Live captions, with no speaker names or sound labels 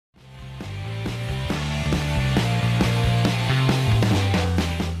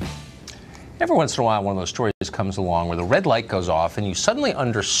Every once in a while, one of those stories comes along where the red light goes off and you suddenly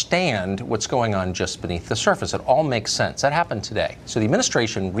understand what's going on just beneath the surface. It all makes sense. That happened today. So the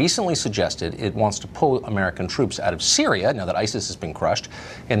administration recently suggested it wants to pull American troops out of Syria now that ISIS has been crushed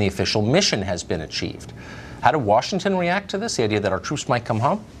and the official mission has been achieved. How did Washington react to this? The idea that our troops might come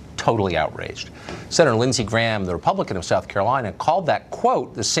home? Totally outraged. Senator Lindsey Graham, the Republican of South Carolina, called that,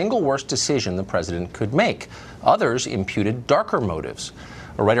 quote, the single worst decision the president could make. Others imputed darker motives.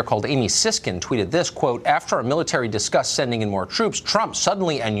 A writer called Amy Siskin tweeted this, quote, after our military discussed sending in more troops, Trump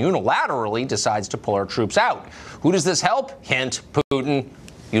suddenly and unilaterally decides to pull our troops out. Who does this help? Hint, Putin.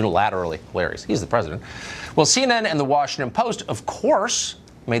 Unilaterally. Hilarious. He's the president. Well, CNN and the Washington Post, of course,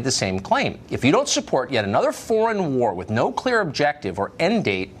 made the same claim. If you don't support yet another foreign war with no clear objective or end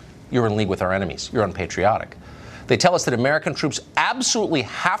date, you're in league with our enemies. You're unpatriotic. They tell us that American troops absolutely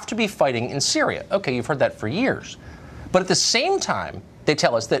have to be fighting in Syria. Okay, you've heard that for years. But at the same time, they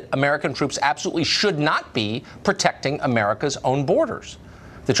tell us that American troops absolutely should not be protecting America's own borders.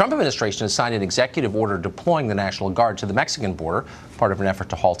 The Trump administration has signed an executive order deploying the National Guard to the Mexican border, part of an effort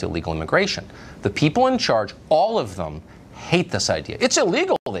to halt illegal immigration. The people in charge, all of them, hate this idea. It's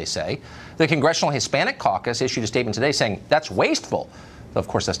illegal, they say. The Congressional Hispanic Caucus issued a statement today saying that's wasteful. Of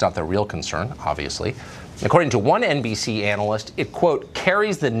course, that's not their real concern, obviously. According to one NBC analyst, it, quote,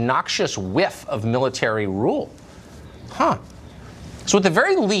 carries the noxious whiff of military rule. Huh. So at the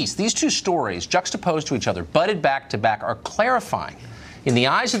very least, these two stories, juxtaposed to each other, butted back to back, are clarifying. In the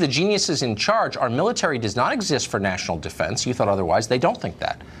eyes of the geniuses in charge, our military does not exist for national defense. You thought otherwise. They don't think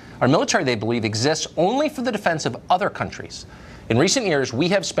that. Our military, they believe, exists only for the defense of other countries. In recent years, we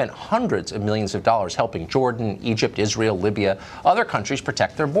have spent hundreds of millions of dollars helping Jordan, Egypt, Israel, Libya, other countries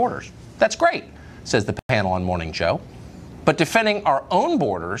protect their borders. That's great, says the panel on Morning Joe. But defending our own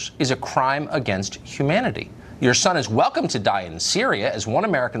borders is a crime against humanity. Your son is welcome to die in Syria, as one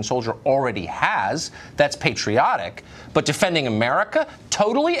American soldier already has. That's patriotic. But defending America,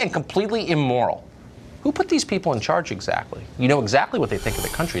 totally and completely immoral. Who put these people in charge exactly? You know exactly what they think of the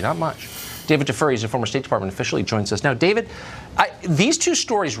country, not much. David Teferi is a former State Department official. He joins us now. David, these two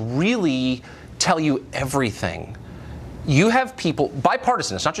stories really tell you everything. You have people,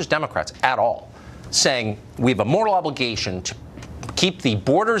 bipartisan, it's not just Democrats at all, saying we have a moral obligation to keep the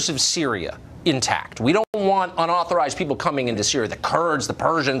borders of Syria intact. We don't want unauthorized people coming into Syria, the Kurds, the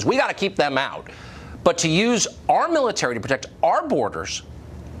Persians. We got to keep them out. But to use our military to protect our borders,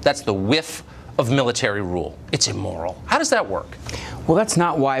 that's the whiff of military rule. It's immoral. How does that work? Well, that's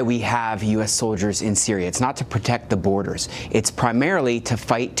not why we have U.S. soldiers in Syria. It's not to protect the borders. It's primarily to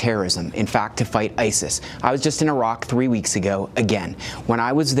fight terrorism. In fact, to fight ISIS. I was just in Iraq 3 weeks ago again. When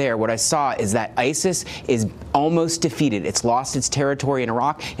I was there, what I saw is that ISIS is almost defeated. It's lost its territory in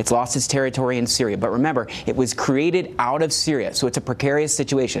Iraq. It's lost its territory in Syria. But remember, it was created out of Syria, so it's a precarious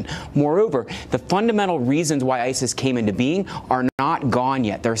situation. Moreover, the fundamental reasons why ISIS came into being are not gone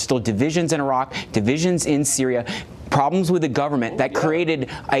yet. There are still divisions in Iraq, divisions in Syria, problems with the government that created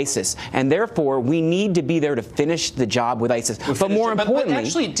ISIS, and therefore we need to be there to finish the job with ISIS. But more importantly, but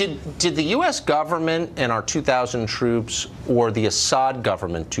actually, did the U.S. government and our 2,000 troops or the Assad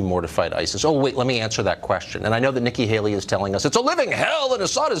government do more to fight ISIS? Oh, wait, let me answer that question. And I know that Nikki Haley is telling us it's a living hell and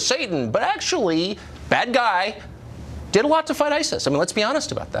Assad is Satan, but actually, bad guy, did a lot to fight ISIS. I mean, let's be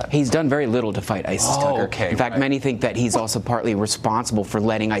honest about that. He's done very little to fight ISIS, Tucker. Okay, in fact, many think that he's also partly responsible for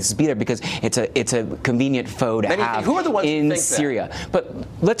letting ISIS be there because it's a convenient foe to have who are the ones in who think Syria. That? But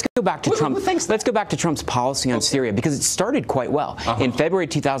let's go back to Trump. Let's go back to Trump's policy on Syria because it started quite well. In February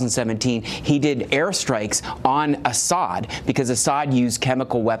 2017, he did airstrikes on Assad because Assad used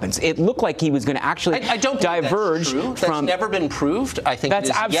chemical weapons. It looked like he was going to actually diverge from. That's never been proved. I think that's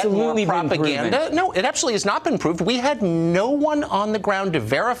absolutely yet more propaganda. Been proven. No, it absolutely has not been proved. We had no one on the ground to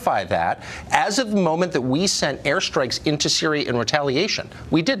verify that as of the moment that we sent airstrikes into Syria in retaliation.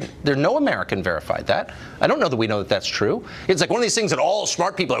 We didn't. No American verified that. I don't know that we know that that's true. It's like one of these things that all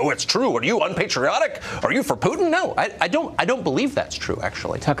smart people are, oh, it's true. Are you unpatriotic? Are you for Putin? No, I don't believe that's true,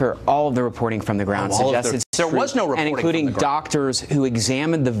 actually. Tucker, all of the reporting from the ground suggests it's true. There was no reporting, and including from the ground. Doctors who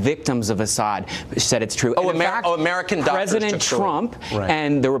examined the victims of Assad said it's true. American doctors. President Trump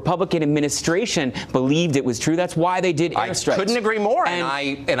and the Republican administration believed it was true. That's why they did airstrikes. I couldn't agree more.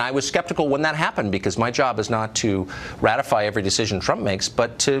 And I was skeptical when that happened because my job is not to ratify every decision Trump makes,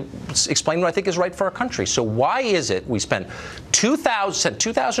 but to explain what I think is right for our country. So why is it we sent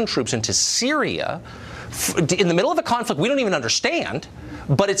 2,000 troops into Syria in the middle of a conflict we don't even understand,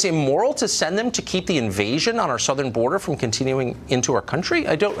 but it's immoral to send them to keep the invasion on our southern border from continuing into our country?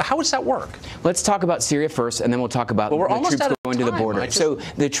 How does that work? Let's talk about Syria first, and then we'll talk about the troops going to the border. So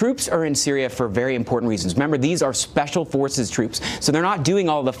the troops are in Syria for very important reasons. Remember, these are special forces troops, so they're not doing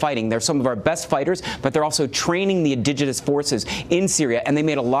all the fighting. They're some of our best fighters, but they're also training the indigenous forces in Syria, and they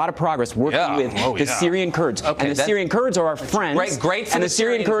made a lot of progress working with the Syrian Kurds. Okay, and the Syrian Kurds are our friends. Great for and the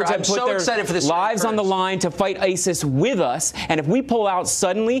Syrian Kurds have put their lives on the line to fight ISIS with us, and if we pull out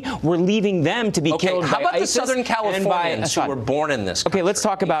suddenly, we're leaving them to be killed by ISIS. How about the Southern Californians who were born in this country? Okay, let's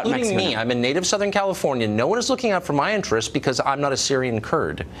talk about Including me. I'm a native Southern Californian. No one is looking out for my interests because I'm not a Syrian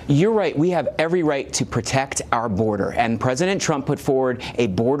Kurd. You're right. We have every right to protect our border, and President Trump put forward a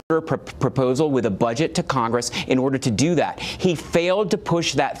border proposal with a budget to Congress in order to do that. He failed to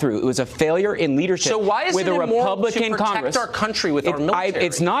push that through. It was a failure in leadership. So why is with it a Republican immoral to protect Congress. Our country with our military?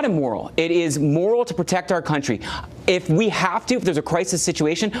 It's not immoral. It is moral to protect our country. If we have to, if there's a crisis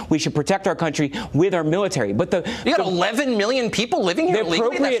situation, we should protect our country with our military. But you got 11 million people living here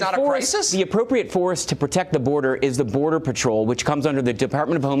illegally. That's not a crisis. The appropriate force to protect the border is the Border Patrol, which comes under the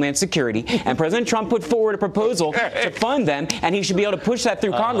Department of Homeland Security. And President Trump put forward a proposal to fund them, and he should be able to push that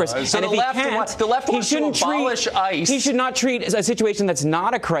through Congress. So and the left wants to abolish ICE. He should not treat a situation that's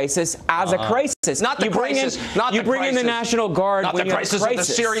not a crisis as a crisis. Not the crisis. You bring in the National Guard. Not when the crisis of the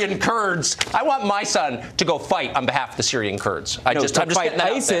Syrian Kurds. I want my son to go fight on behalf of the Syrian Kurds. I'm just getting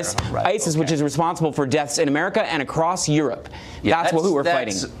that ISIS, out there. ISIS, which is responsible for deaths in America and across Europe. That's who we're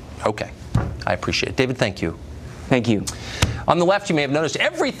fighting. Okay. I appreciate it. David, thank you. Thank you. On the left, you may have noticed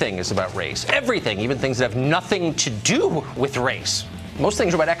everything is about race. Everything, even things that have nothing to do with race. Most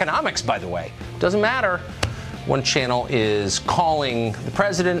things are about economics, by the way. Doesn't matter. One channel is calling the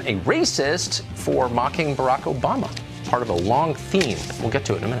president a racist for mocking Barack Obama. Part of a long theme. We'll get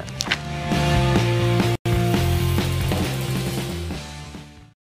to it in a minute.